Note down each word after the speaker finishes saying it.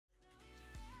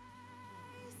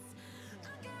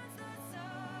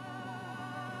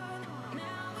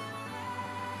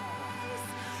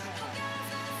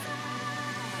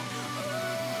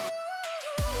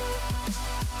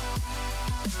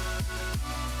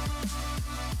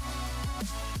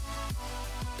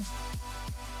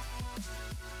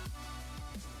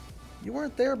You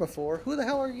weren't there before. Who the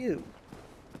hell are you?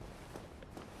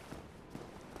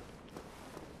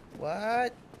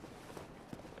 What?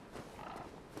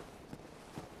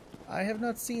 I have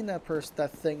not seen that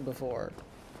thing before.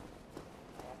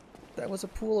 That was a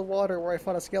pool of water where I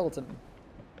fought a skeleton.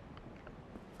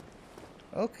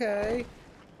 Okay.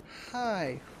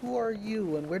 Hi, who are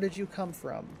you and where did you come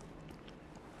from?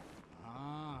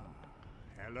 Ah,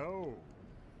 hello.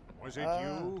 Was it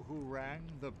you who rang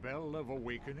the bell of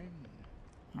awakening?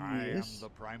 I am Yes. the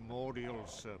primordial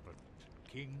serpent,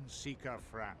 King Seeker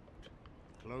Frout,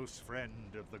 close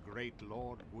friend of the great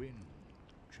Lord Gwyn,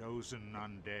 chosen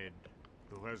undead,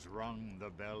 who has rung the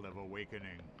bell of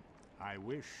awakening. I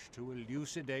wish to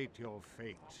elucidate your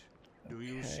fate. Do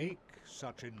you seek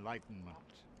such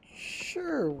enlightenment?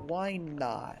 Sure, why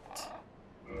not?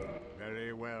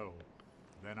 Very well.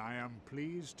 Then I am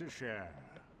pleased to share.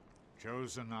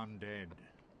 Chosen undead,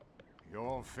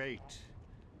 your fate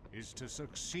is to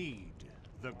succeed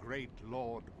the great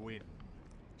Lord Gwyn,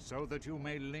 so that you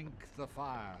may link the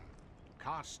fire,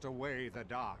 cast away the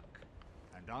dark,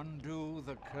 and undo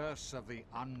the curse of the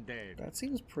undead. That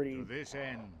seems pretty... To this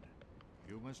end,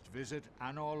 you must visit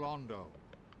Anor Londo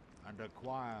and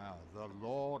acquire the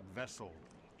Lord Vessel.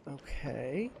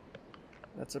 Okay.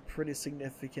 That's a pretty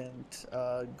significant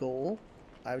goal.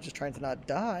 I was just trying to not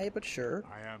die, but sure.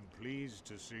 I am pleased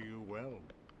to see you well.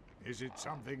 Is it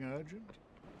something urgent?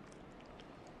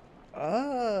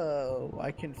 Oh,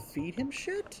 I can feed him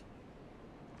shit?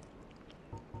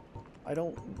 I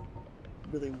don't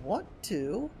really want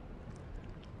to.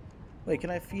 Wait, can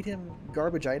I feed him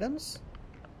garbage items?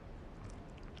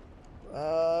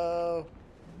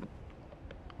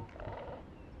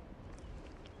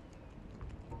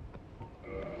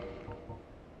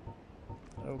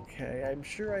 Okay, I'm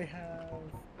sure I have...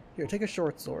 Here, take a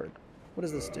short sword. What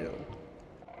does this do?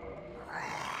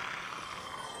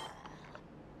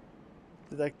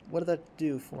 What did that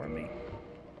do for me?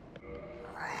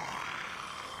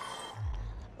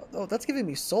 Oh, that's giving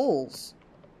me souls.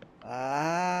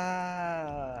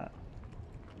 Ah.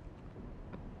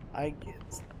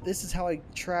 This is how I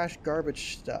trash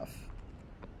garbage stuff.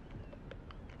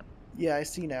 Yeah, I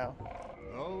see now.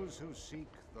 Those who seek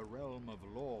the realm of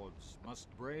lords must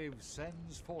brave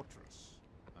Sen's fortress,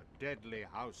 a deadly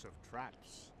house of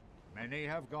traps. Many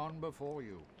have gone before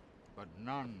you, but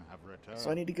none have returned. So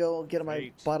I need to go get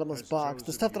my bottomless box.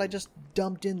 The stuff that I just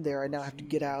dumped in there, I now have to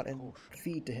get out and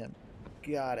feed to him.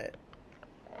 Got it.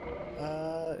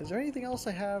 Is there anything else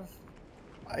I have?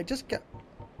 I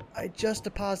just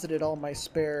deposited all my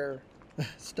spare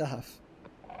stuff.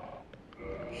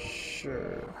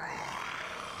 Sure.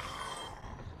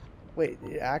 Wait,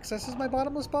 it accesses my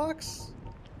bottomless box?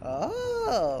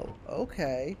 Oh,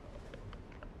 okay.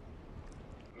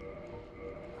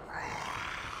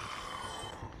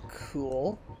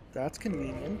 Cool. That's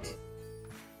convenient.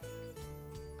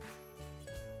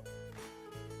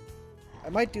 I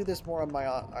might do this more on my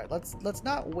own. Alright, let's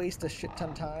not waste a shit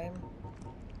ton of time.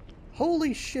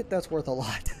 Holy shit, that's worth a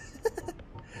lot.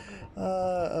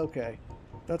 Okay.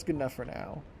 That's good enough for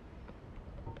now.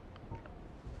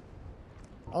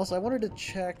 Also, I wanted to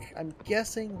check. I'm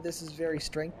guessing this is very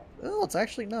strength. Oh, it's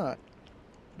actually not.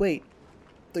 Wait.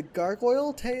 The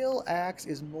gargoyle tail axe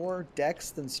is more dex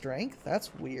than strength?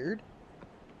 That's weird.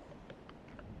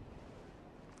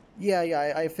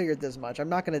 Yeah, I figured this much. I'm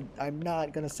not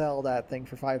gonna sell that thing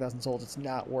for 5,000 souls. It's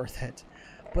not worth it.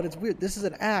 But it's weird. This is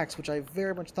an axe, which I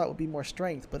very much thought would be more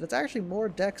strength, but it's actually more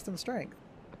dex than strength.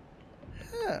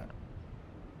 Huh.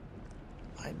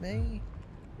 I may...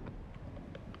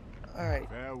 Alright.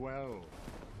 Farewell.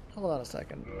 Hold on a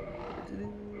second.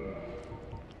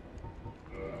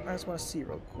 I just want to see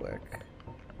real quick.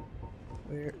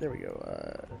 There we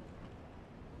go.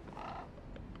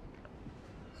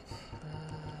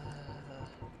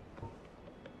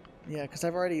 Yeah, because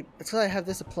I've already... It's because I have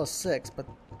this at +6, but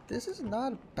this is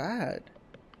not bad.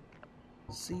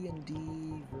 C and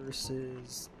D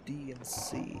versus D and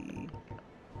C.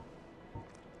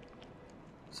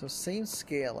 So same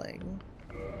scaling.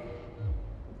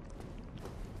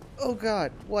 Oh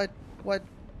god, what?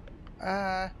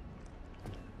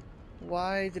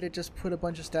 Why did it just put a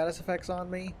bunch of status effects on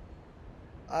me?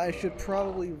 I should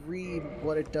probably read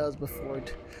what it does before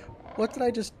it... What did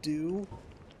I just do?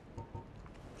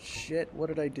 Shit, what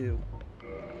did I do?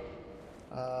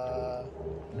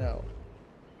 No.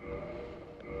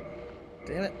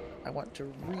 Damn it, I want to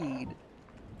read.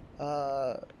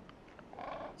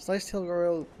 Slice tail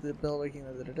gargoyle, the bell waking,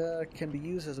 can be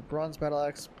used as a bronze battle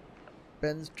axe,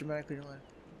 bends dramatically.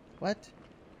 What?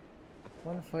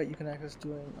 One fight you can access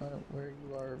doing on it where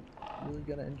you are really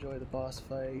gonna enjoy the boss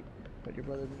fight, but your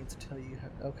brother needs to tell you how.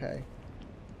 Okay.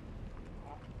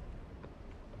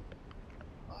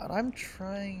 And I'm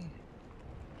trying...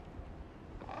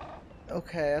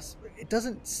 Okay, it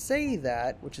doesn't say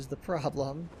that, which is the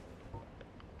problem.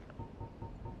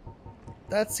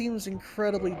 That seems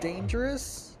incredibly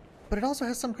dangerous, but it also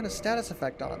has some kind of status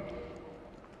effect on.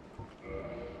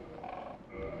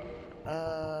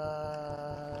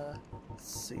 Let's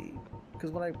see.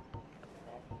 Because when I...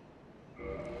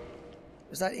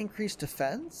 Does that increase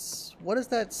defense? What does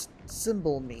that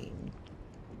symbol mean?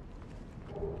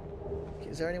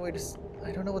 Is there any way to...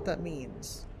 I don't know what that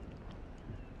means.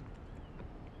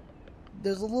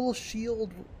 There's a little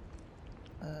shield...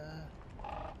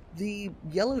 the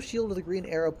yellow shield with the green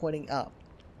arrow pointing up.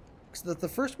 So the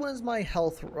first one is my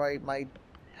health, right? My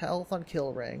health on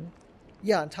kill ring.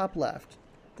 Yeah, on top left.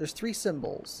 There's 3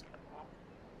 symbols.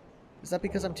 Is that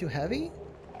because I'm too heavy?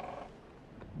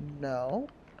 No.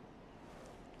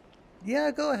 Yeah,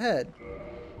 go ahead.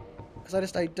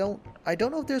 Because I don't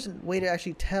know if there's a way to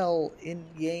actually tell in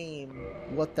game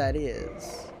what that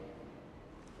is.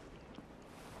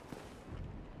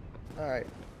 All right.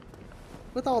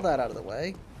 With all that out of the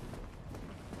way,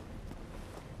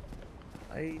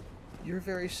 you're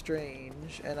very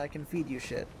strange, and I can feed you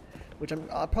shit. Which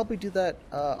I'll probably do that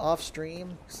off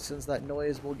stream, since that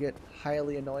noise will get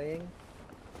highly annoying.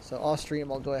 So off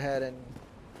stream, I'll go ahead and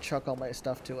chuck all my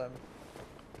stuff to him.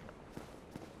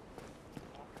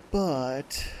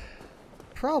 But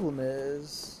problem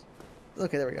is,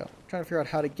 okay, there we go. I'm trying to figure out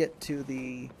how to get to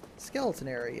the skeleton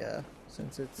area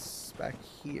since it's back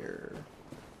here.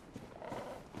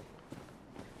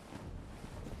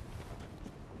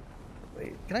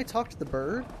 Wait, can I talk to the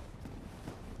bird?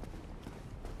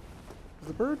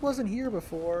 The bird wasn't here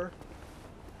before.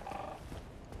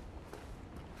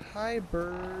 Hi,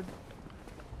 bird.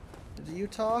 Do you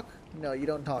talk? No, you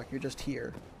don't talk. You're just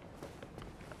here.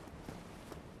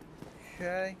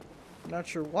 Okay. I'm not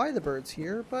sure why the bird's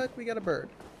here, but we got a bird.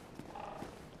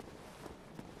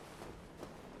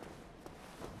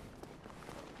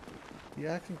 The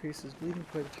axe increases bleeding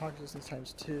point attack resistance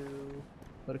times 2,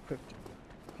 but equipped,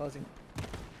 causing...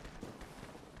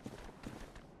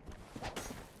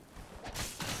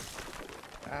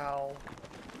 Ow.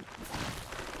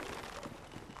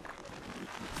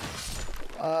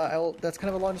 That's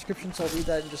kind of a long description, so I'll read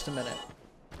that in just a minute.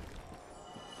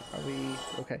 Are we...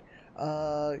 Okay.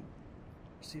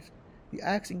 See if the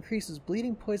axe increases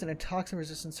bleeding, poison, and toxin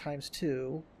resistance times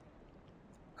 2,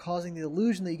 causing the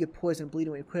illusion that you get poison and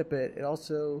bleeding when you equip it. It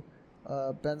also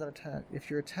bends on attack. If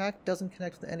your attack doesn't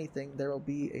connect with anything, there will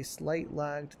be a slight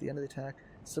lag to the end of the attack,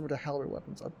 similar to halberd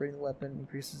weapons. Upgrading the weapon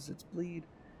increases its bleed.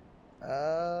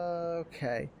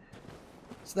 Okay.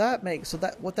 So that makes...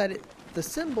 the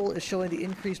symbol is showing the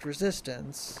increased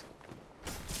resistance.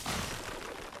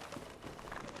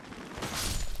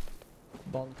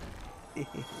 Bonk.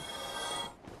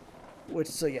 Which,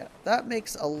 so yeah, that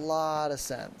makes a lot of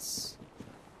sense.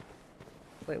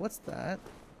 Wait, what's that?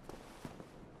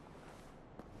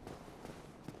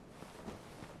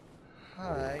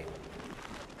 Hi.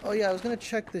 Oh yeah, I was gonna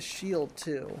check this shield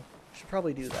too. Should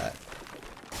probably do that.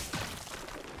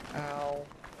 Ow.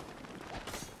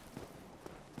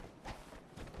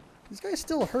 These guys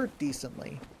still hurt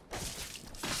decently.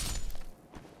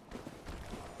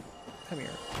 Come here.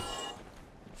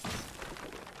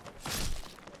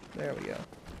 There we go.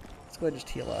 Let's go ahead and just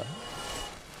heal up.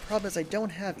 Problem is I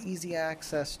don't have easy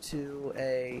access to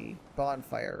a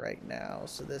bonfire right now,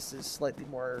 so this is slightly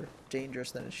more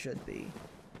dangerous than it should be.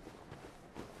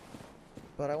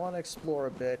 But I want to explore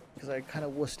a bit, because I kind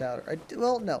of wussed out.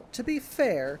 Well, no. To be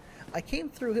fair, I came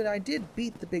through it, I did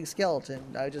beat the big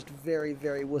skeleton. I was just very,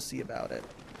 very wussy about it.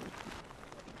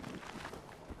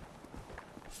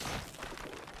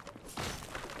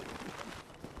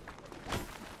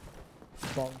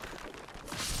 Bonk.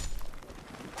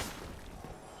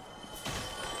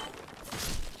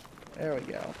 There we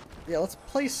go. Yeah, let's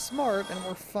play smart and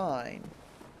we're fine.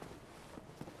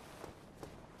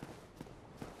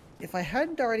 If I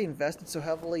hadn't already invested so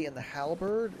heavily in the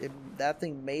halberd, that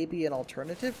thing may be an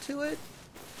alternative to it.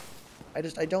 I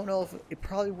don't know if it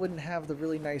probably wouldn't have the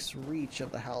really nice reach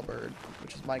of the halberd,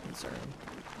 which is my concern.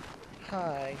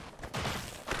 Hi.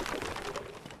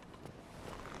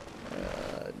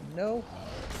 No.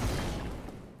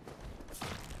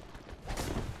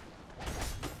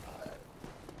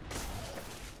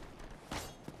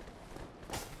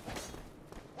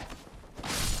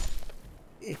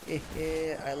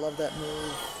 I love that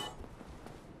move.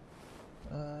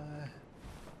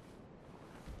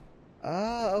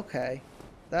 Okay.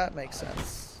 That makes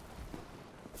sense.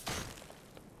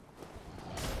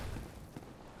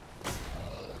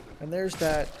 And there's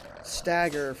that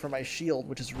stagger for my shield,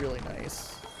 which is really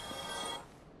nice.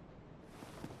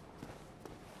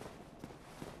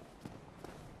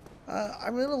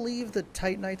 I'm gonna leave the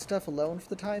Titanite stuff alone for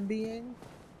the time being.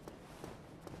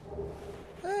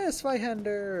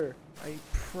 Zweihander! I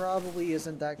probably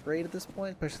isn't that great at this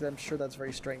point, especially I'm sure that's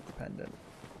very strength dependent.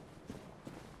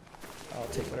 I'll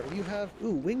take whatever you have.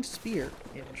 Ooh, winged spear.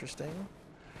 Interesting.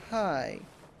 Hi.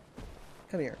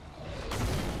 Come here.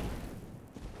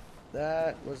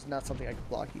 That was not something I could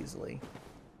block easily.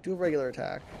 Do a regular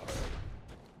attack.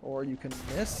 Or you can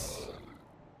miss.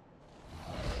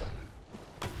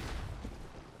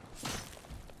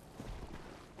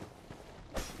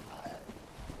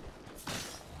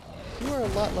 You are a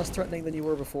lot less threatening than you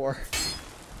were before.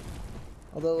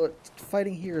 Although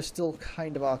fighting here is still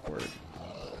kind of awkward.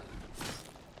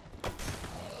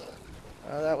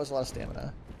 That was a lot of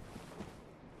stamina.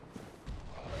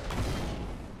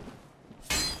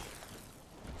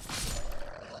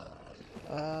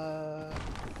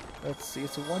 Let's see.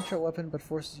 It's a one-shot weapon, but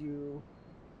forces you...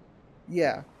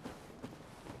 Yeah.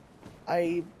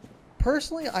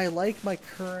 Personally, I like my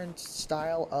current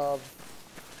style of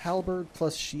halberd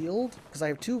plus shield, because I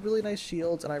have two really nice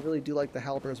shields, and I really do like the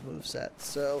halberd's moveset.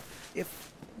 So,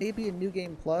 if maybe in New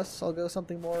Game Plus, I'll go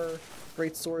something more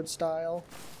great sword style.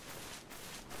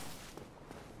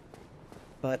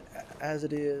 But as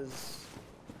it is,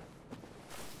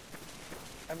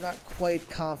 I'm not quite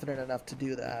confident enough to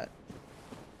do that.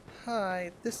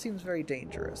 Hi, this seems very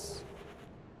dangerous.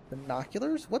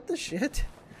 Binoculars? What the shit?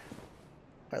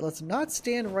 Alright, let's not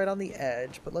stand right on the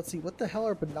edge, but let's see, what the hell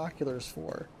are binoculars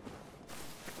for?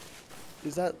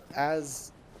 Is that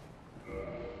as...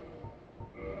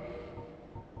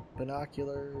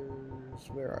 Binoculars...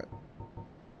 Where are...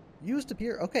 Used to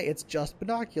appear... Okay, it's just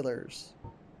binoculars.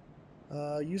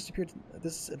 Used to appear...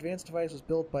 This advanced device was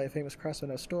built by a famous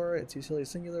craftsman of Store. Its utility is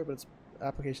singular, but its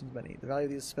applications many. The value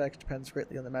of these specs depends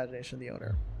greatly on the imagination of the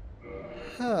owner.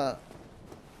 Huh.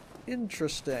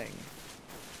 Interesting.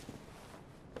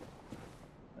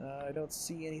 I don't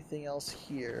see anything else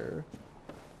here.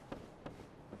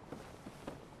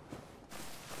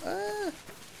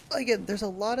 Again, there's a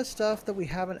lot of stuff that we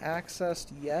haven't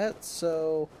accessed yet,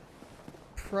 so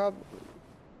probably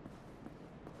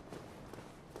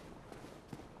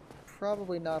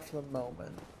not for the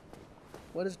moment.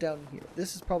 What is down here?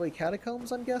 This is probably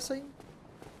catacombs, I'm guessing?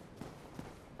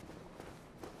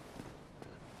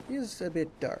 It is a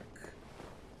bit dark.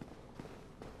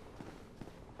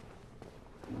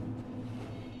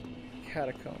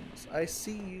 Catacombs. I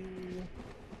see you.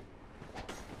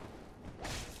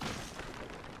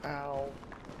 Ow.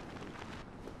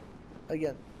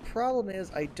 Again, problem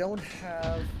is I don't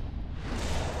have...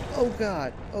 Oh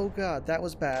god, that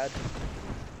was bad.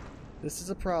 This is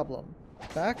a problem.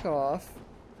 Back off.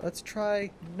 Let's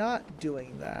try not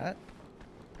doing that.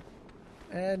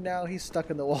 And now he's stuck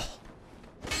in the wall.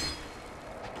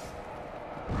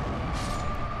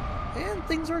 And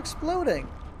things are exploding.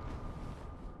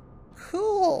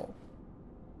 Cool.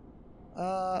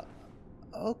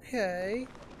 Okay.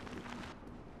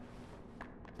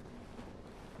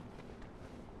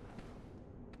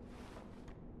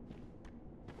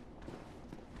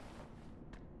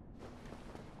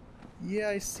 Yeah,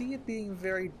 I see it being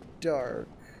very dark.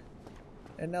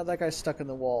 And now that guy's stuck in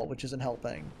the wall, which isn't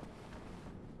helping.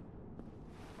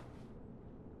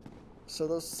 So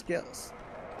those skills...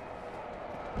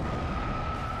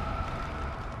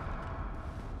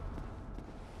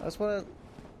 I just want to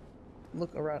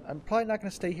look around. I'm probably not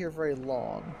going to stay here very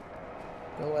long.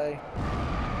 Go away.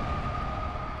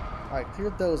 Alright,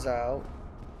 cleared those out.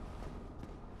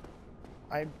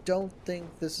 I don't think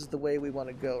this is the way we want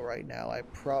to go right now. I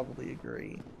probably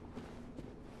agree.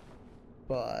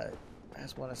 But I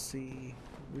just want to see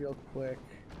real quick.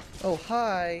 Oh,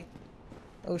 hi!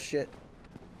 Oh, shit.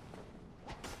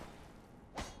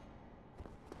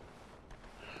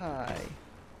 Hi.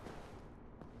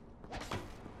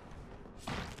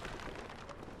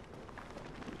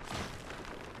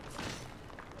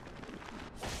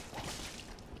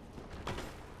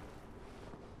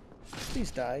 Please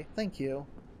die. Thank you.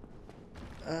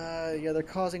 Yeah, they're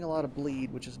causing a lot of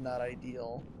bleed, which is not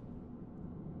ideal.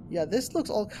 Yeah, this looks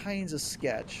all kinds of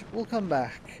sketch. We'll come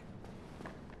back.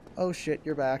 Oh shit,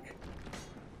 you're back.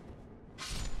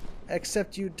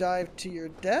 Except you dived to your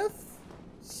death?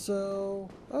 So,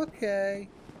 okay.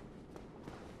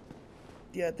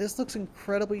 Yeah, this looks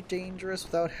incredibly dangerous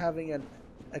without having an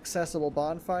accessible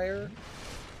bonfire.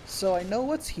 So I know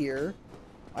what's here.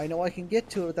 I know I can get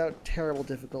to it without terrible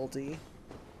difficulty.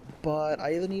 But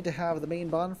I either need to have the main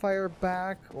bonfire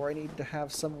back, or I need to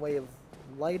have some way of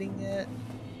lighting it.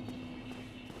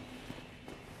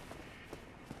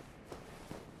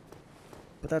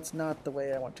 But that's not the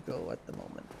way I want to go at the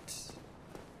moment.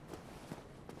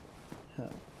 Huh.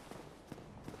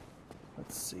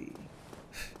 Let's see.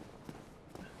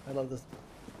 I love this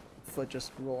foot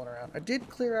just rolling around. I did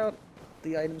clear out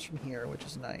the items from here, which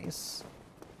is nice.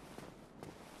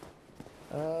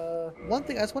 One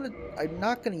thing I just wanted, I'm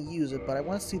not going to use it, but I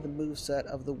want to see the moveset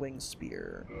of the wing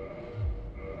spear.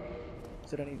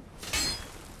 Is it any...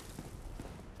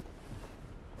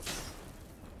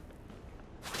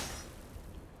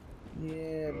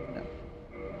 Yeah, no.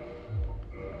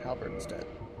 Halberd instead.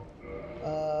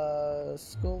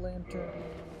 Skull Lantern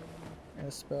and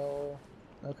a spell.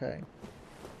 Okay.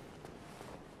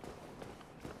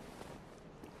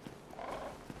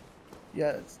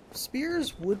 Yeah,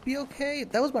 spears would be okay.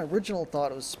 That was my original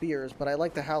thought, it was spears, but I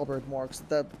like the halberd more because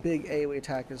the big AoE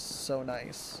attack is so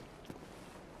nice.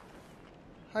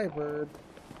 Hi, bird.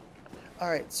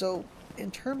 Alright, so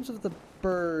in terms of the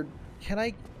bird, can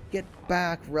I get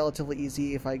back relatively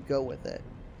easy if I go with it?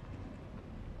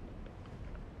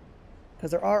 Because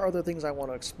there are other things I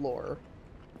want to explore.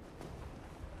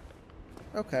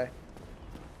 Okay.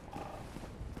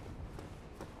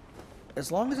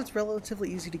 As long as it's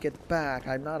relatively easy to get back,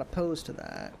 I'm not opposed to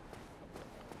that.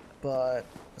 But,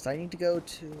 as I need to go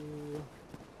to...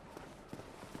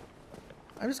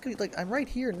 I'm just gonna, like, I'm right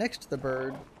here next to the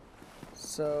bird.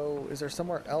 So, is there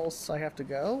somewhere else I have to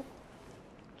go?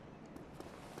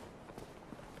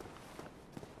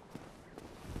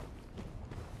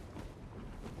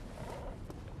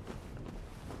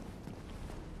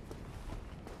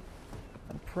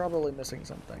 I'm probably missing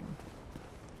something.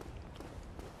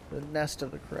 The nest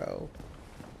of the crow.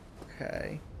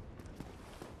 Okay.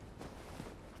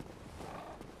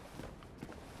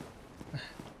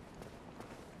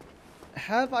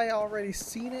 Have I already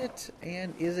seen it,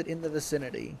 and is it in the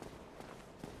vicinity?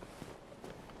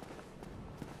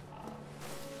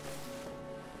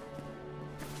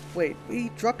 Wait, he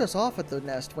dropped us off at the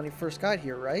nest when he first got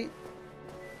here, right?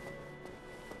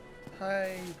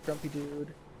 Hi, grumpy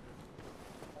dude.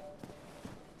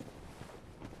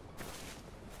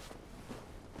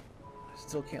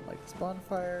 Still can't light this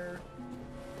bonfire.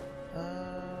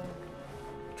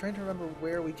 Trying to remember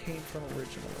where we came from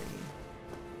originally.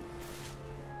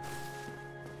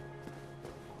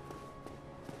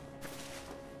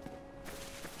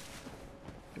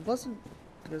 It wasn't,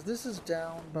 because this is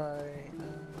down by...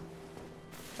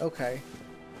 okay.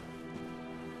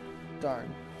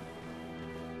 Darn.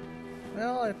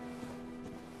 Well,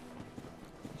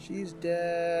 she's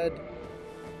dead.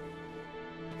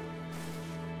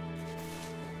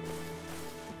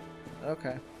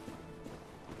 Okay.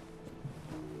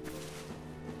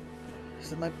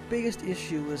 So my biggest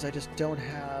issue is I just don't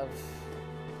have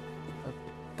a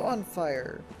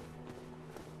bonfire.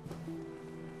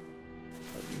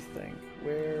 What do you think?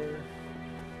 Where...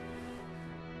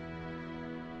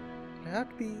 I have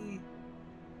to be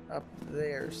up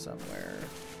there somewhere.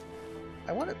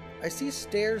 I see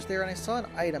stairs there and I saw an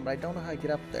item, but I don't know how to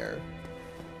get up there.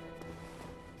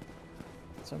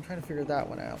 So I'm trying to figure that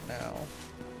one out now.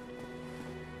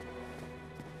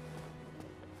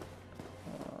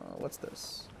 What's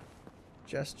this?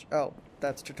 Oh,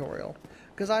 that's tutorial.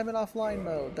 Because I'm in offline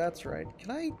mode, that's right.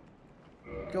 Can I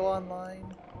go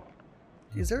online?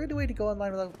 Is there any way to go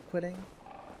online without quitting?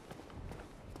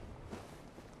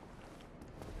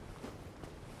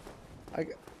 I'm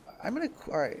gonna...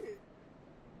 Alright.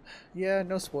 Yeah,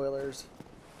 no spoilers.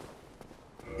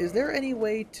 Is there any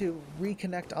way to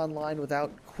reconnect online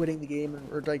without quitting the game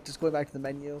or like just going back to the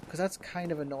menu? Because that's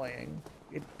kind of annoying.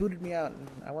 It booted me out and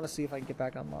I want to see if I can get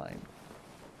back online.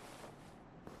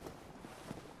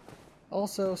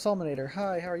 Also, Salminator,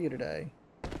 hi, how are you today?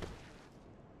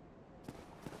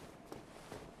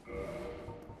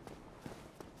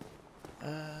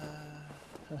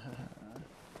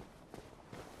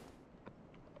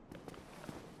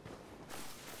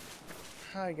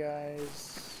 Hi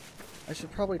guys. I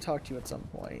should probably talk to you at some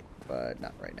point, but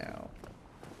not right now.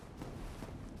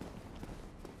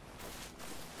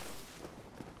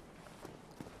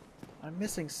 I'm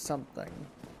missing something.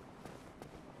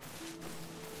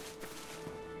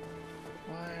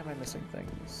 Why am I missing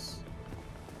things?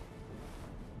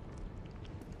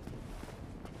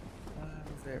 I'm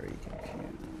very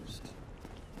confused.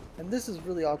 And this is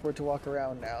really awkward to walk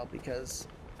around now because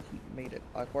he made it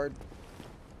awkward.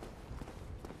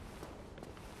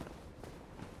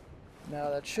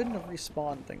 Now that shouldn't have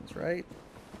respawned things, right?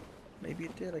 Maybe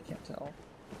it did, I can't tell.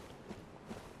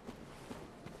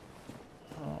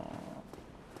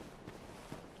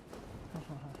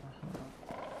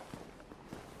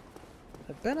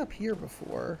 I've been up here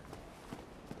before.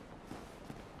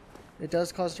 It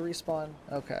does cause to respawn?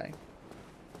 Okay.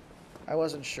 I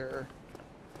wasn't sure.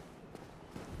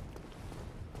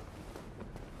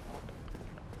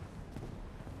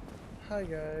 Hi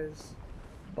guys.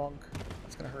 Bunk.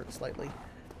 It's gonna hurt slightly.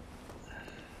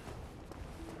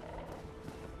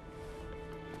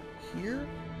 Here?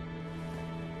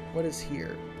 What is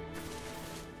here?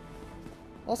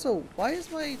 Also, why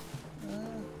is my...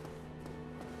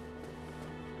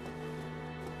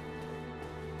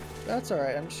 That's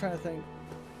alright, I'm just trying to think...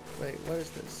 Wait, what is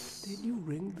this? Did you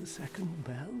ring the second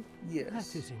bell? Yes.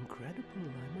 That is incredible,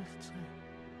 I must say.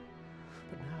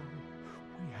 But now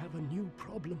we have a new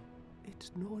problem.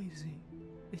 It's noisy,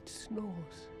 it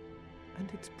snores, and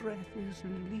its breath is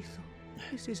lethal.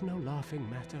 This is no laughing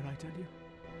matter, I tell you.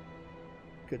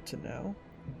 Good to know.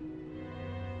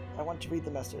 I want to read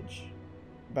the message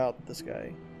about this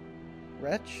guy.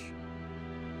 Wretch?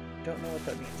 Don't know what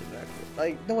that means exactly.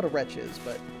 I know what a wretch is,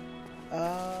 but...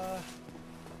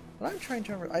 What I'm trying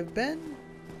to remember... I've been...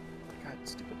 God,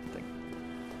 stupid thing.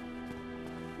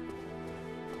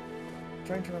 I'm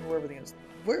trying to remember where everything is.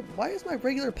 Why is my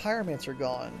regular pyromancer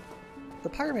gone? The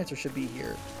pyromancer should be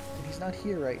here, and he's not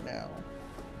here right now.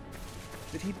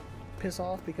 Did he piss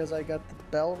off because I got the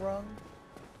bell rung?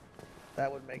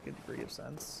 That would make a degree of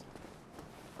sense.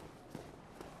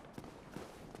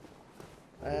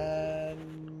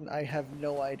 And I have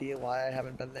no idea why I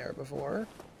haven't been there before.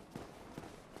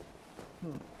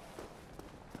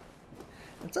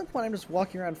 At some point I'm just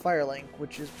walking around Firelink,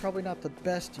 which is probably not the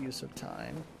best use of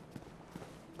time.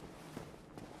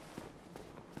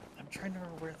 I'm trying to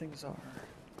remember where things are.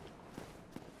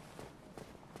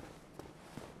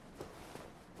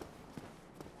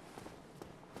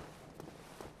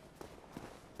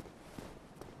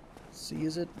 See,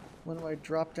 is it when do I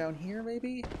drop down here,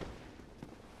 maybe?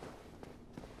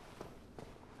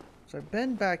 So I've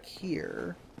been back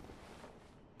here.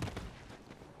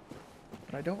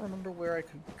 But I don't remember where I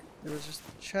could... There was just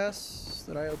chests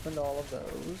that I opened all of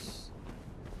those.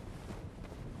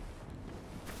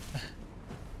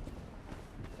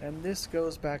 And this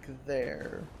goes back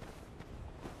there.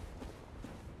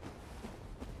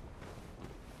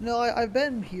 No, I've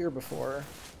been here before.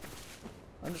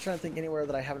 I'm just trying to think anywhere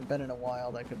that I haven't been in a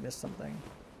while that I could miss something.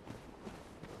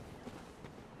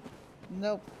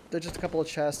 Nope. There's just a couple of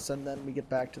chests and then we get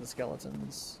back to the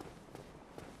skeletons.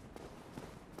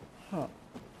 Huh.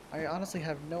 I honestly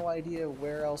have no idea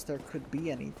where else there could be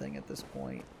anything at this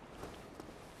point.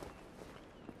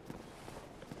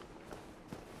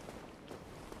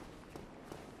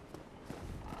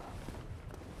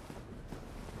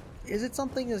 Is it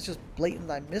something that's just blatant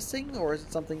I'm missing, or is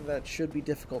it something that should be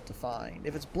difficult to find?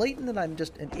 If it's blatant and I'm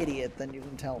just an idiot, then you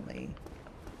can tell me.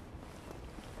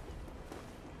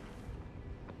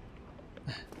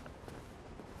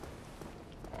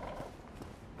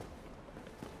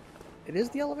 It is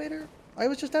the elevator? I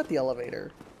was just at the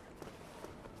elevator.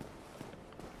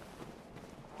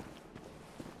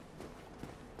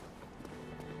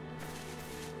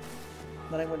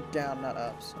 Then I went down, not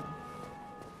up, so...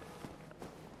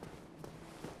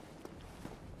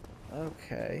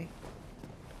 Okay.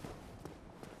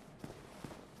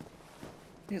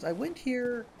 Because I went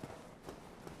here...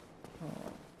 Oh,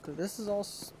 because this is all...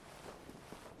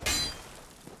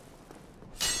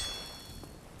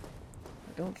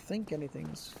 I don't think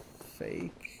anything's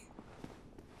fake.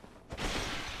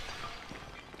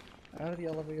 Out of the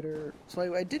elevator.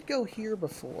 So I did go here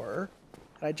before.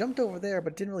 And I jumped over there,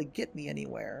 but it didn't really get me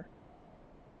anywhere.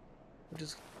 Which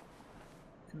is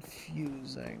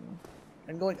confusing.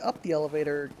 And going up the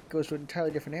elevator goes to an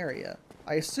entirely different area.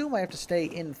 I assume I have to stay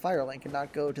in Firelink and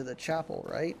not go to the chapel,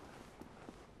 right?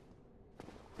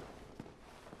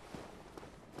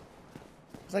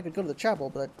 Because I could go to the chapel,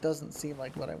 but that doesn't seem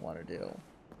like what I want to do.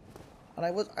 And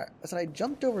I said I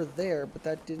jumped over there, but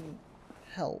that didn't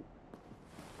help.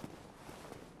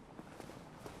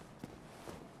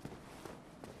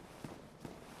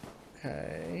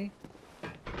 Okay.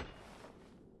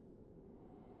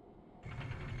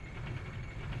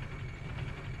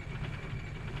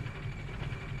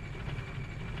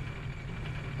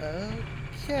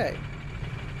 Okay.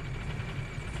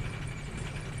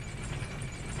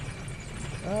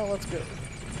 Well, let's go.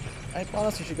 I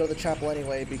honestly should go to the chapel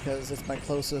anyway because it's my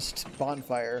closest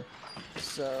bonfire.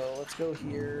 So let's go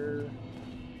here.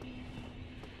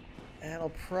 And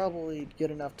I'll probably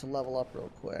get enough to level up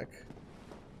real quick.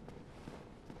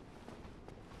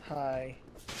 Hi.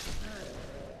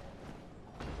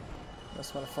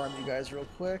 Just want to farm you guys real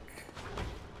quick.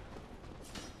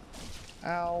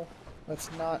 Ow.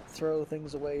 Let's not throw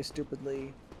things away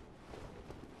stupidly.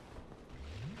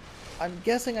 I'm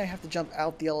guessing I have to jump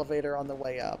out the elevator on the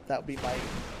way up. That would be my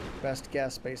best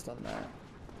guess based on that.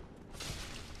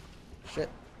 Shit.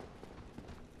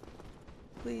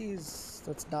 Please,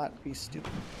 let's not be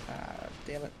stupid. Ah,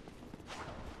 damn it.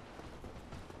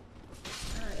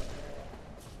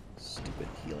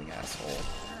 asshole.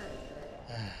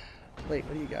 Wait,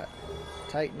 what do you got?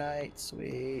 Titanite,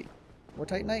 sweet. More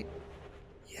Titanite?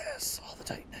 Yes, all the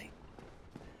Titanite.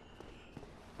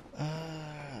 Alright.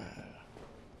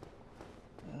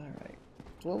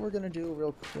 So what we're gonna do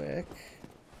real quick.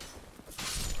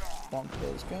 Bonk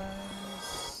those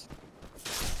guys.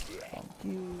 Bonk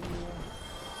you.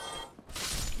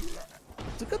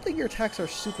 It's a good thing your attacks are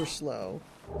super slow.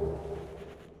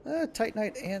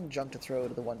 Titanite and junk to throw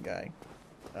to the one guy.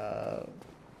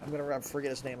 I'm gonna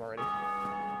forget his name already.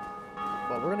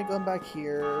 But we're gonna go back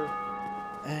here,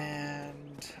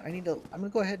 and I'm gonna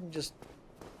go ahead and just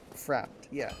frapped.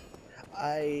 Yeah,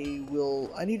 I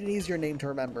need an easier name to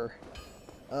remember.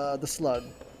 The Slug.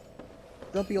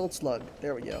 Grumpy old Slug.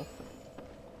 There we go.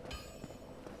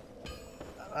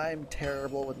 I'm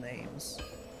terrible with names.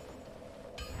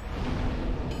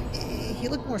 He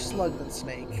looked more slug than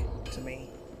snake to me.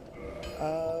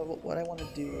 What I want to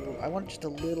do, I want just a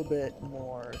little bit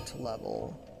more to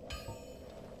level.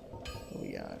 What do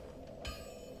we got?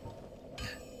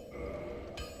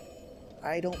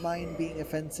 I don't mind being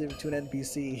offensive to an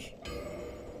NPC.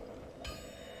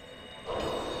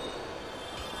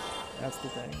 That's the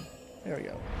thing. There we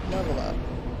go. Level up.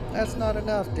 That's not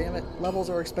enough, damn it. Levels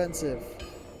are expensive.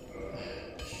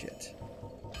 Shit.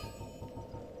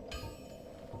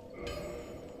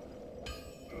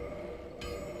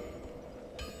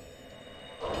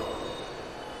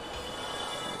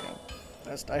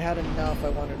 I had enough. I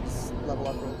wanted to level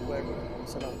up real quick,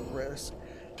 so I don't risk.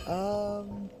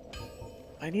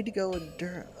 I need to go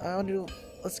endurance.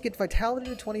 Let's get vitality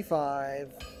to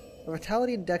 25,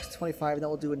 vitality and dex to 25, and then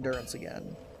we'll do endurance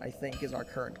again. I think is our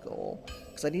current goal,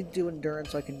 because I need to do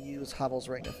endurance so I can use Hobble's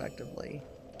Ring effectively.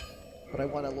 But I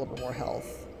want a little bit more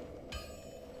health.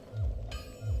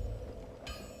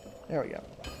 There we go.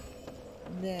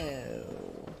 No.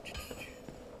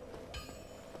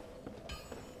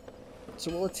 So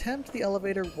we'll attempt the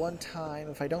elevator one time.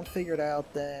 If I don't figure it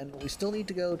out, then we still need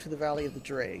to go to the Valley of the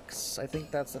Drakes. I think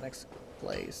that's the next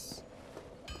place.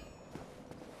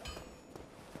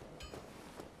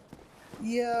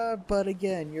 Yeah, but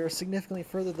again, you're significantly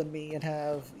further than me and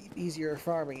have easier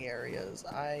farming areas.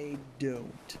 I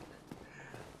don't.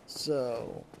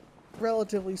 So,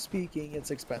 relatively speaking, it's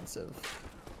expensive.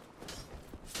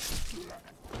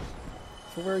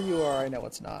 For where you are, I know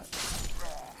it's not.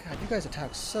 God, you guys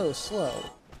attack so slow.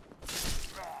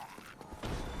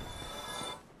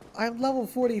 I'm level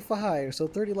 45, so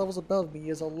 30 levels above me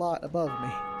is a lot above me.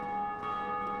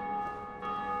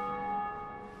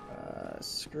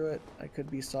 Screw it. I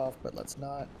could be soft, but let's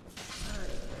not.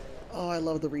 Oh, I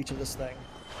love the reach of this thing.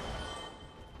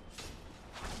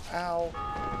 Ow.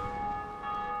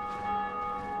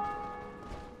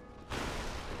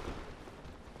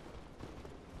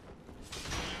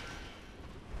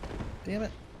 Damn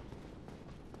it.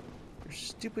 Your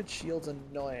stupid shield's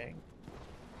annoying.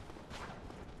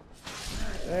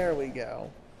 There we go.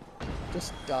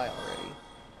 Just die already.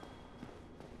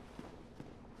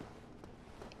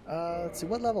 Let's see,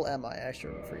 what level am I? I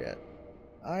shouldn't forget.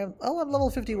 I'm level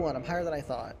 51. I'm higher than I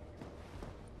thought.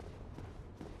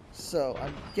 So,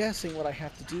 I'm guessing what I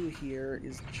have to do here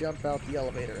is jump out the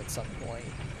elevator at some point.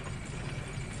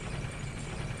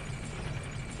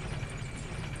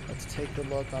 Let's take a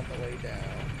look on the way down.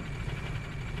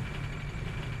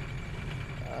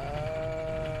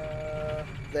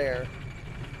 There.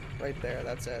 Right there,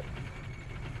 that's it.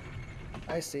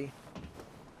 I see.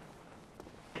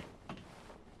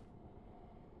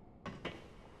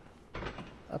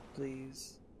 Up,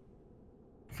 please.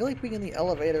 I feel like being in the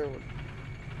elevator would...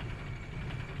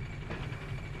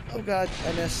 Oh god,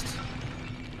 I missed.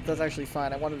 That's actually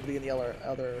fine. I wanted to be in the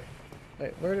other...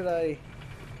 Wait, where did I...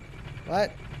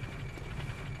 What?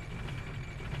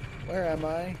 Where am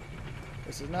I?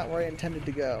 This is not where I intended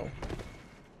to go.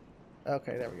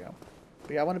 Okay, there we go.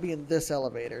 But yeah, I want to be in this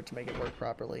elevator to make it work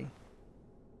properly.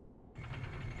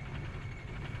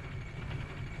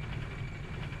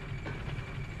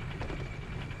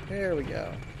 There we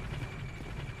go.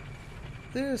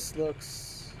 This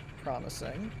looks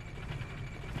promising.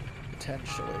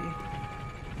 Potentially.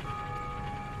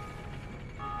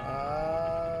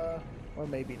 Or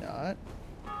maybe not.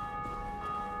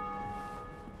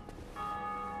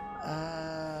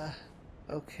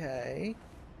 Okay.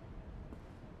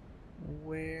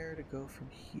 Where to go from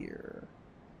here?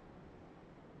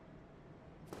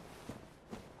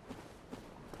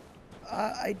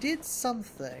 I did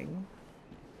something.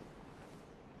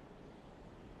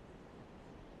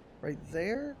 Right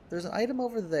there? There's an item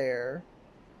over there.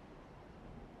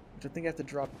 Which I think I have to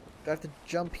drop. I have to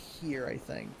jump here, I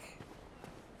think.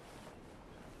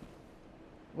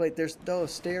 Wait, there's no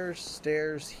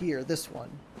stairs here. This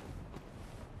one.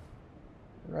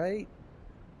 Right?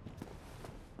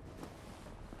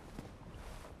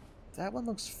 That one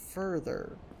looks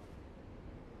further.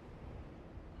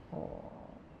 Oh.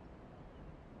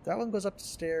 That one goes up the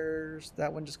stairs.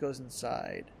 That one just goes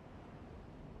inside.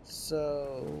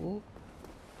 So...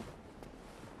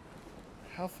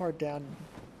 how far down?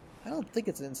 I don't think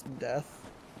it's instant death.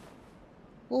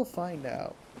 We'll find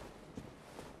out.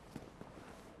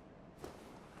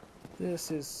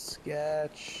 This is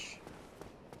sketch.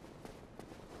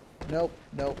 Nope,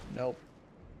 nope, nope.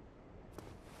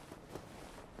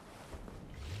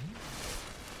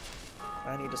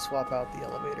 I need to swap out the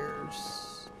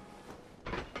elevators.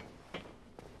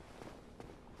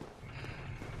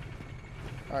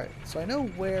 Alright, so I know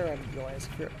where I'm going. It's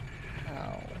here.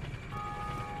 How?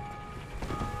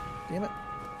 Damn it.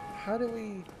 How do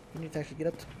we need to actually get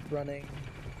up to running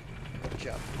and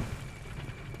jump?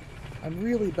 I'm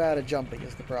really bad at jumping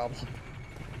is the problem.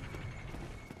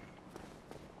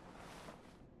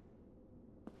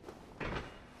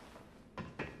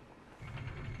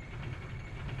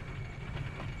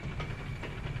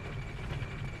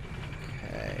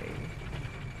 Okay.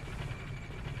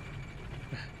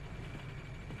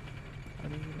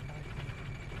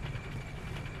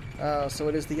 Oh, so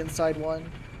it is the inside one,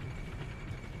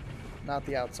 not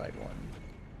the outside one.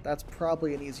 That's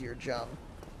probably an easier jump.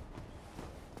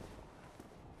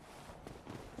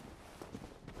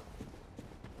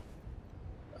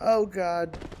 Oh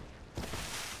god.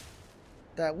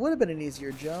 That would have been an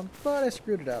easier jump, but I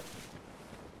screwed it up.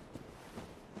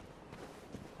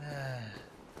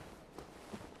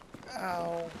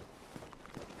 Ow.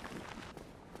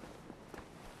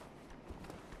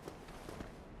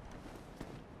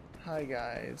 Hi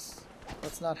guys.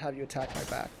 Let's not have you attack my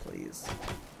back, please.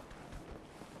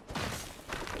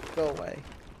 Go away.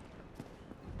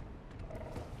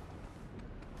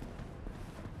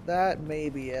 That may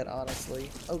be it, honestly.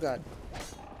 Oh god.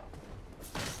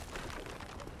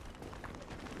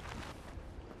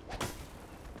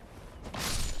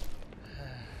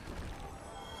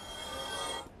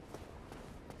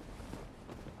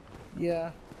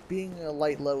 Yeah, being a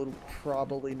light load would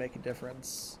probably make a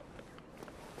difference.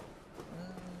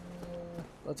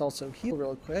 Let's also heal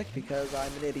real quick because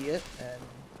I'm an idiot and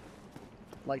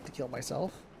like to kill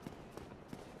myself.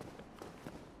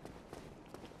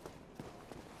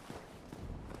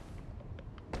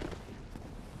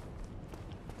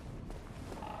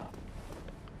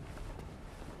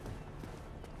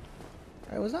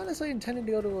 I was not necessarily intending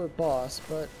to go to a boss,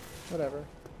 but whatever.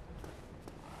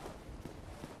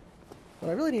 What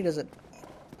I really need is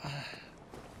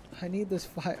I need this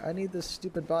I need this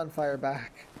stupid bonfire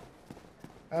back.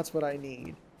 That's what I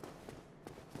need.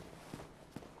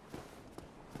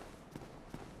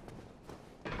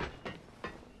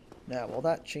 Now, while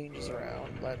that changes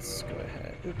around, let's go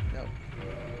ahead. Oop, no.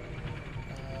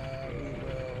 We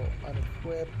will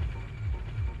unequip.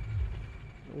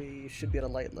 We should be at a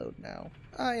light load now.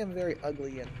 I am very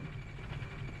ugly and...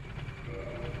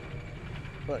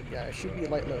 but yeah, I should be a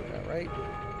light load now, right?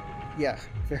 Yeah,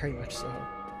 very much so.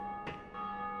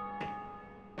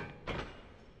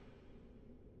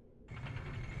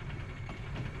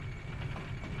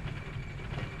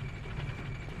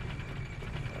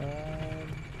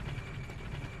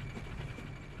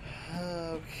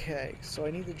 Okay, so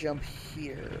I need to jump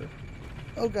here.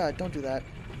 Oh god, don't do that.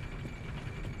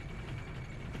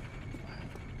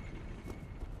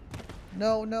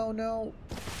 No, no, no.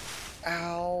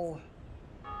 Ow.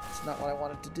 That's not what I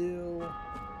wanted to do.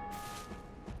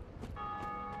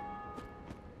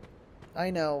 I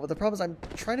know, but the problem is I'm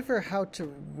trying to figure out how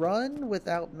to run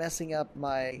without messing up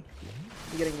my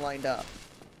getting lined up.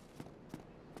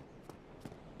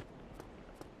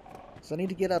 So I need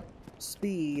to get up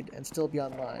speed and still be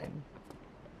online.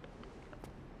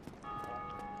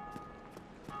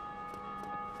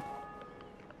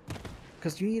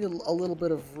 Because you need a little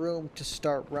bit of room to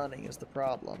start running is the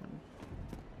problem.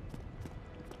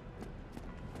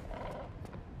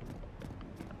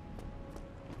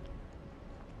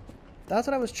 That's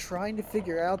what I was trying to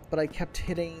figure out, but I kept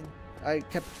hitting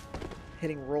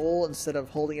roll instead of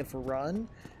holding it for run,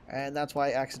 and that's why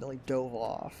I accidentally dove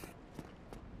off.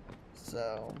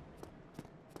 So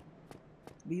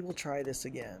we will try this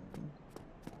again.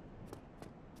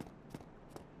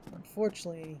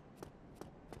 Unfortunately,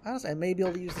 honestly, I may be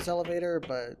able to use this elevator,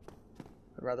 but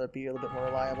I'd rather it be a little bit more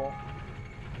reliable.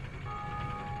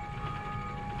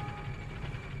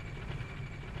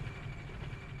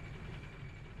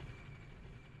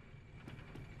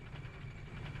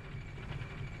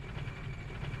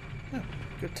 Oh,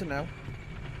 good to know.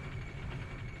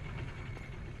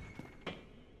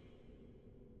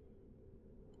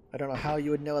 I don't know how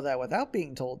you would know that without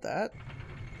being told that.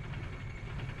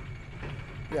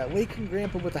 Yeah, waking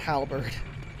Grandpa with a halberd.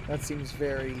 That seems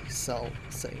very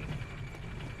sane.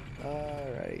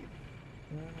 Alright.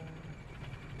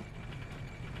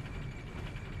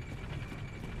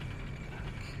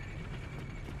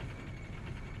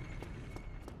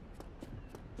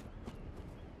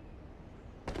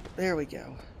 There we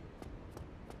go.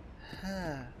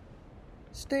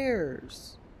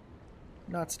 Stairs.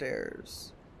 Not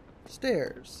stairs.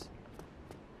 Stairs.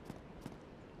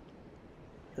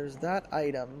 There's that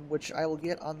item, which I will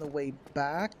get on the way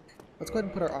back. Let's go ahead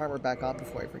and put our armor back on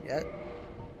before I forget.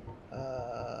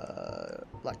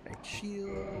 Black Knight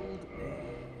Shield, and...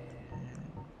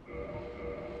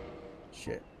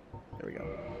 Shit. There we go.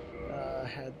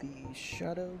 Had the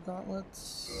Shadow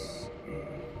Gauntlets, and...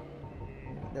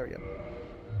 There we go.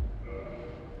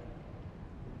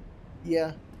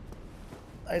 Yeah.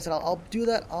 Like I said, I'll do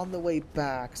that on the way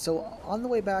back. So on the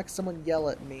way back, someone yell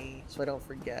at me so I don't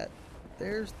forget.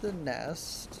 There's the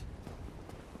nest.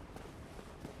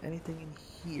 Anything in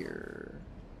here?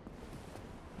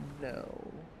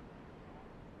 No.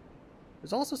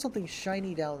 There's also something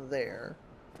shiny down there.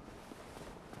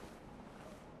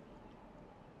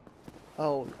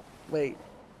 Oh, wait.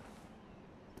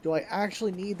 Do I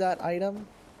actually need that item?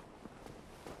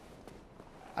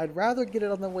 I'd rather get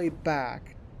it on the way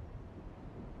back.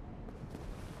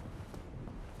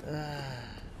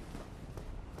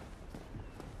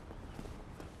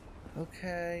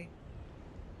 Okay.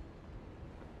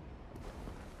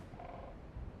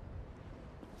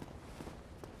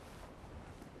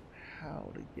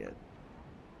 How to get...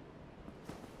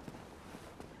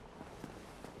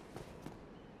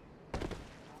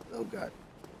 Oh god.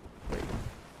 Wait.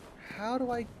 How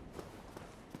do I...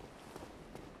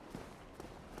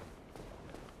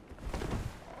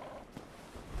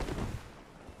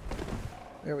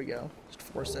 There we go. Just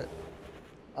force it.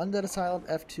 Undead Asylum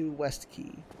F2 West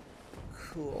Key.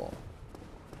 Cool.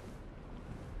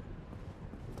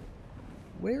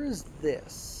 Where is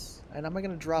this? And am I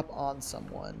going to drop on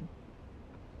someone?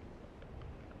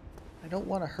 I don't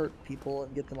want to hurt people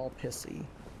and get them all pissy.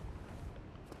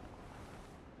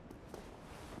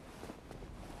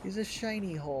 It's a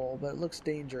shiny hole, but it looks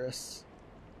dangerous.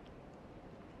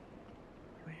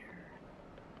 Where?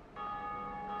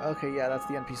 Okay, yeah, that's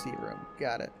the NPC room.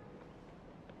 Got it.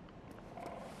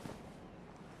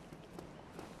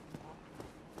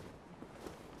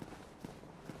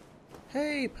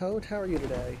 Hey, Pote, how are you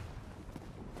today?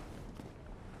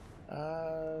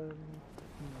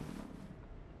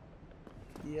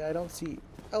 Yeah, I don't see...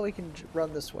 Oh, we can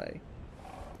run this way.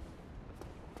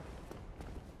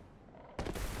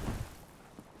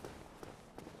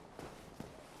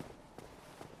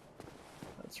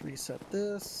 Let's reset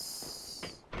this.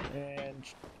 And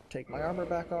take my armor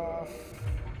back off.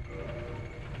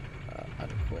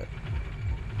 Unequip.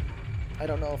 I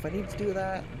don't know if I need to do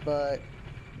that, but...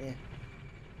 eh.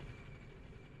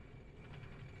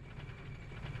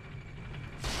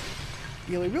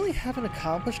 Yeah, we really haven't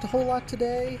accomplished a whole lot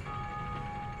today.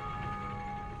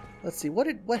 Let's see, what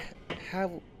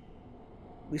have...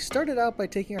 We started out by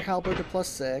taking our halberd to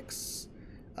 +6.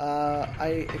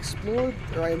 I explored,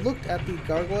 or I looked at the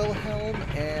gargoyle helm,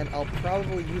 and I'll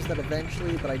probably use that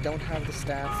eventually, but I don't have the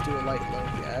stats to do a light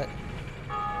load yet.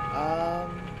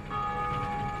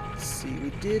 Let's see, we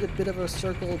did a bit of a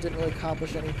circle, didn't really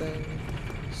accomplish anything.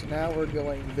 So now we're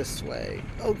going this way.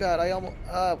 Oh god, I almost...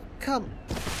 come!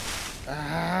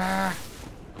 Ah,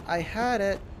 I had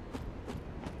it.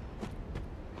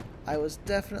 I was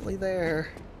definitely there.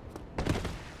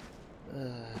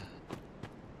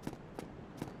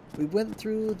 We went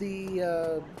through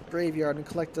the graveyard and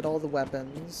collected all the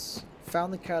weapons,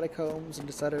 found the catacombs, and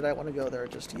decided I don't want to go there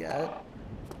just yet.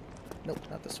 Nope,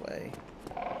 not this way.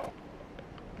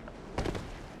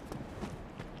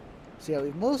 So yeah,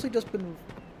 we've mostly just been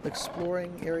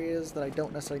exploring areas that I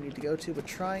don't necessarily need to go to, but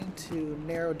trying to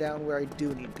narrow down where I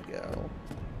do need to go.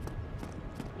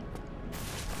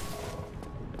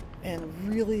 And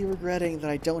really regretting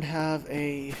that I don't have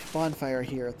a bonfire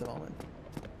here at the moment.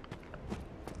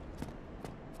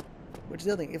 Which is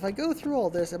the other thing, if I go through all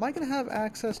this, am I going to have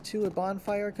access to a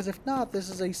bonfire? Because if not, this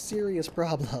is a serious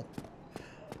problem.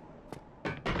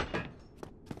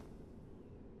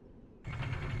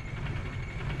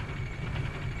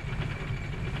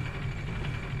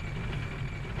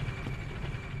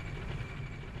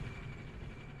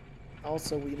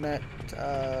 Also, we met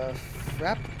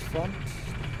Front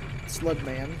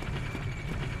Slugman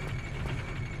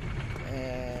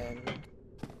and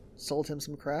sold him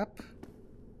some crap.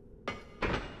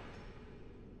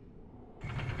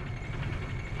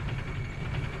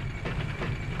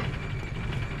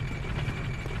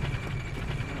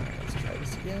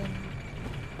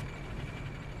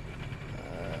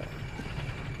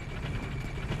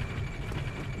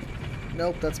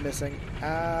 Nope, that's missing.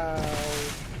 Ow.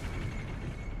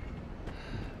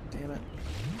 Damn it.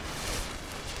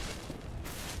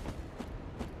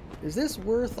 Is this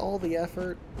worth all the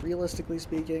effort, realistically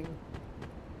speaking?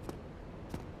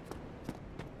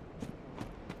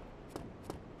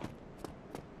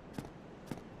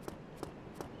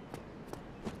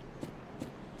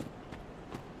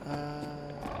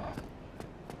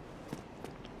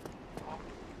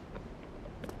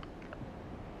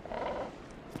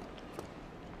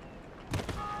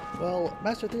 Well,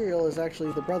 Master Ethereal is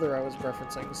actually the brother I was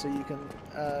referencing, so you can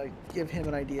give him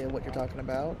an idea of what you're talking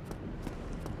about.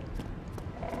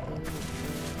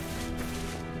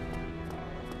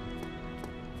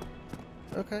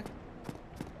 Okay.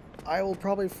 I will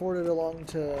probably forward it along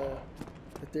to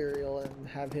Ethereal and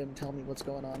have him tell me what's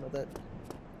going on with it.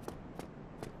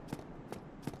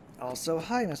 Also,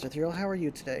 hi Master Ethereal, how are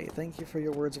you today? Thank you for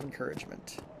your words of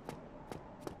encouragement.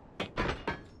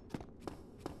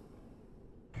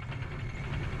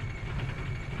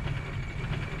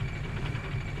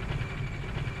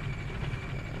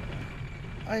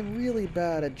 I'm really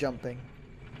bad at jumping.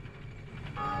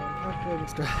 Parkour and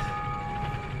stuff.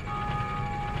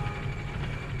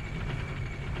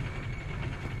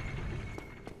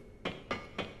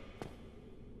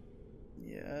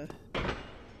 Yeah.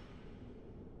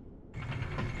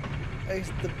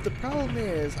 The problem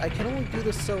is, I can only do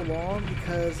this so long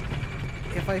because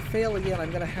if I fail again, I'm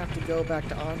gonna have to go back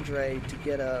to Andre to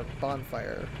get a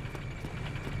bonfire.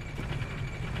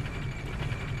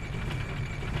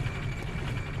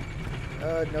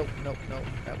 Nope, nope, nope.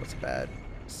 That was bad.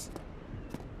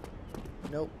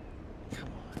 Nope. Come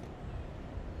on.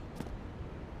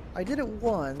 I did it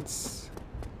once.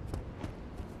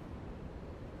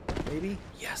 Maybe?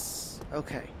 Yes.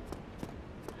 Okay.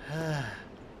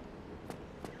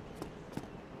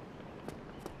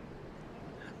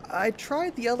 I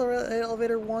tried the other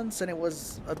elevator once and it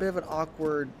was a bit of an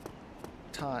awkward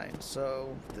time,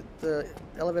 so the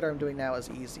elevator I'm doing now is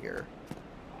easier.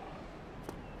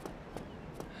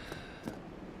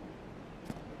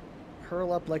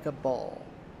 Curl up like a ball.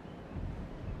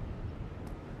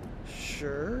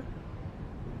 Sure.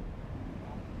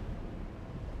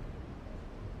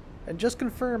 And just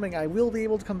confirming, I will be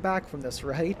able to come back from this,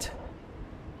 right?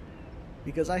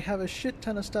 Because I have a shit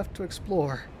ton of stuff to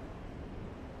explore.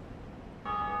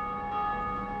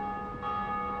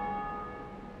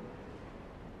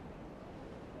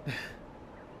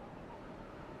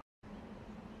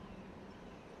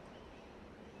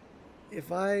 If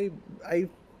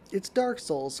it's Dark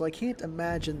Souls, so I can't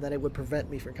imagine that it would prevent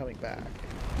me from coming back.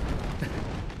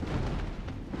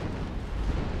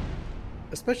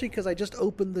 Especially because I just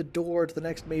opened the door to the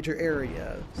next major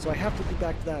area, so I have to be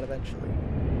back to that eventually.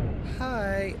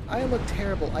 Hi, I look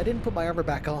terrible. I didn't put my armor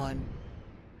back on.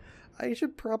 I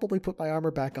should probably put my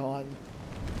armor back on.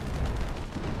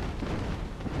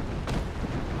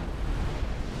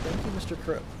 Thank you, Mr.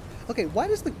 Crow. Okay, why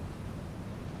does the...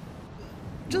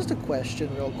 Just a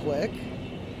question real quick.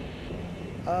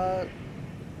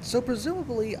 So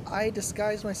presumably I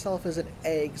disguised myself as an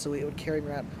egg so it would carry me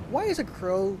around. Why is a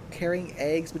crow carrying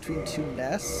eggs between two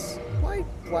nests?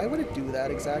 Why would it do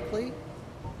that exactly?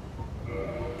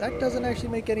 That doesn't actually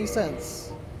make any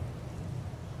sense.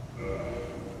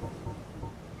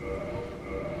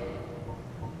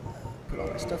 Put all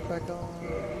my stuff back on.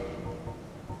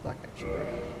 Black Sugar.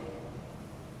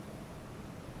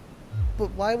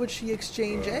 But why would she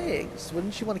exchange eggs?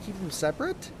 Wouldn't she want to keep them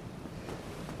separate?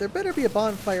 There better be a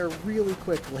bonfire really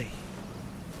quickly.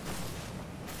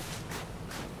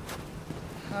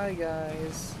 Hi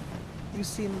guys. You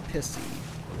seem pissy.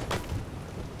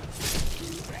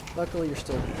 Luckily you're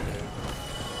still here.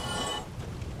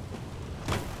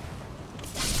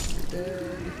 You're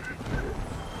dead.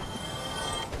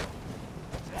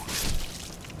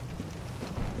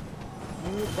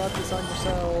 You brought this on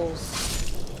yourselves.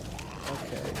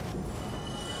 Okay.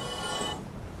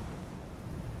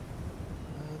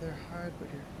 They're hard, but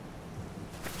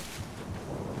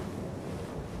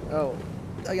you're... Oh.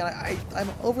 Again, I'm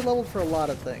overleveled for a lot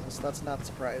of things. That's not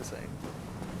surprising.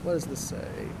 What does this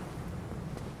say?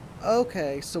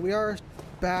 Okay, so we are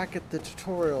back at the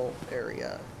tutorial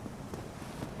area.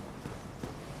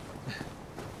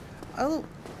 Oh,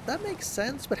 that makes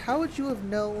sense, but how would you have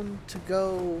known to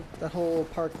go that whole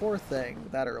parkour thing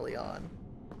that early on?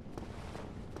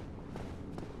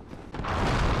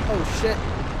 Oh shit.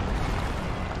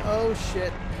 Oh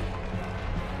shit.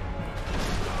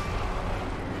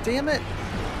 Damn it!